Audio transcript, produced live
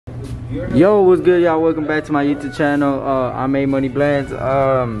Yo, what's good, y'all? Welcome back to my YouTube channel. I'm AMoneyBlendz.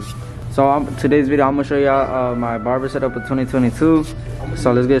 Today's video, I'm gonna show y'all my barber setup for 2022.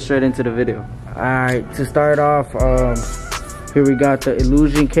 So let's get straight into the video. Alright, to start off, here we got the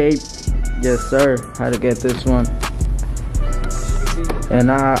illusion cape. Yes sir, had to get this one.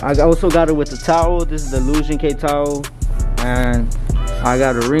 And I also got it with the towel. This is the illusion cape towel. And I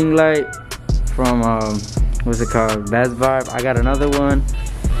got a ring light from what's it called, Best Vibe. I got another one.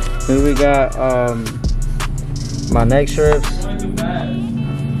 Here we got my neck strips.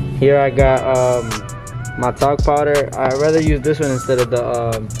 Here I got my talc powder. I'd rather use this one instead of the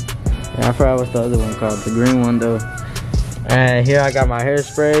I forgot what's the other one called, the green one though. And here I got my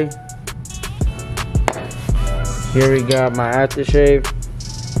hairspray. Here we got my aftershave.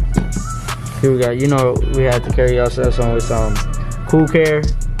 Here we got, you know, we had to carry ourselves on with some cool care.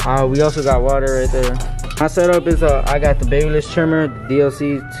 We also got water right there. My setup is I got the Babyless trimmer, the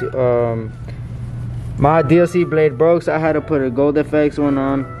DLC. My DLC blade broke, so I had to put a Gold FX one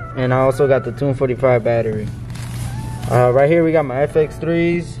on, and I also got the 245 battery. Right here we got my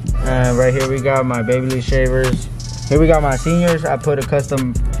FX3s, and right here we got my Babyless shavers. Here we got my seniors. I put a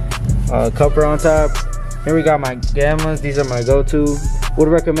custom cover on top. Here we got my Gammas. These are my go-to. Would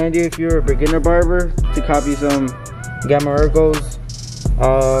recommend you if you're a beginner barber to copy some Gamma Ergos.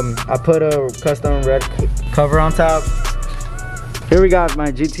 I put a custom red cover on top. Here we got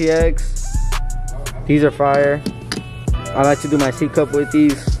my GTX. These are fire. I like to do my C-cup with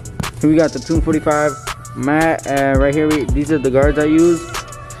these. Here we got the 245 matte, and right here these are the guards I use.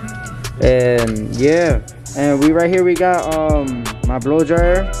 And yeah, and right here we got my blow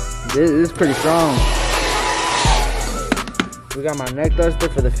dryer. This is pretty strong. We got my neck duster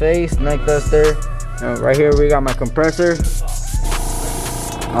for the face, neck duster. And right here we got my compressor.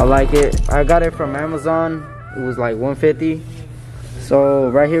 I like it. I got it from Amazon. It was like $150. So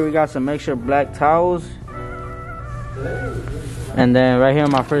right here we got some extra black towels. And then right here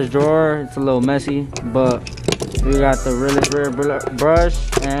in my first drawer, it's a little messy, but we got the really rare brush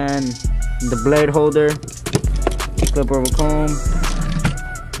and the blade holder, clipper of a comb.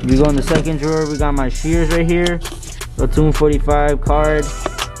 We go in the second drawer, we got my shears right here, the 245 card,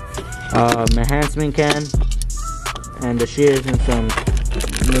 enhancement can, and the shears and some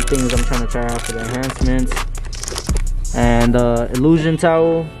new things I'm trying to try out for the enhancements. And illusion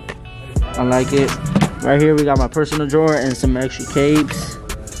towel, I like it. Right here we got my personal drawer and some extra capes.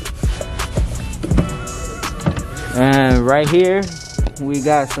 And right here we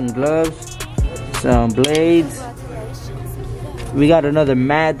got some gloves, some blades. We got another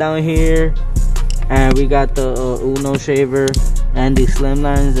mat down here, and we got the Uno shaver and the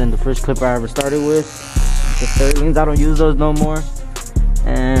slimlines and the first clipper I ever started with, the Sterlings. I don't use those no more.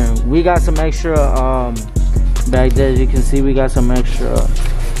 And we got some extra back there, as you can see, we got some extra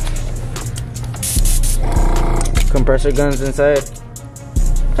compressor guns inside.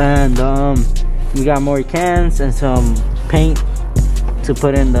 And we got more cans and some paint to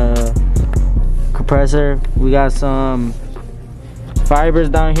put in the compressor. We got some fibers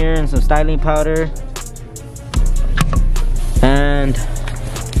down here and some styling powder. And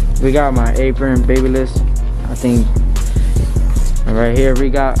we got my apron, Babyless, I think. And right here we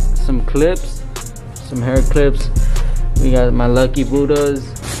got some clips, some hair clips. We got my Lucky Buddhas.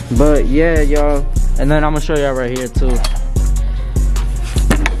 But yeah, y'all. And then I'm gonna show y'all right here too.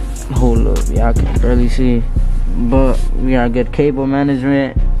 Hold up, y'all can barely see. But we got good cable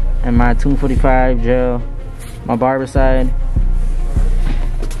management and my 245 gel, my barber side.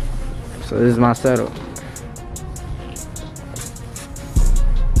 So this is my setup.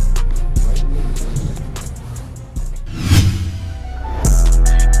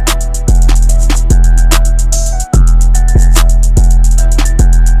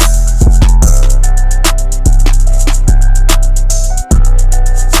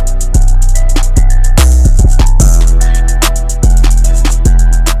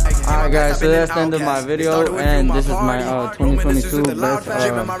 Guys, so that's the end of my video, and this is my 2022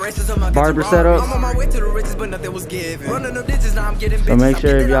 best barber setup. So make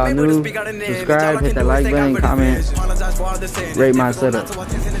sure if y'all new, subscribe, hit that like button, comment, rate my setup.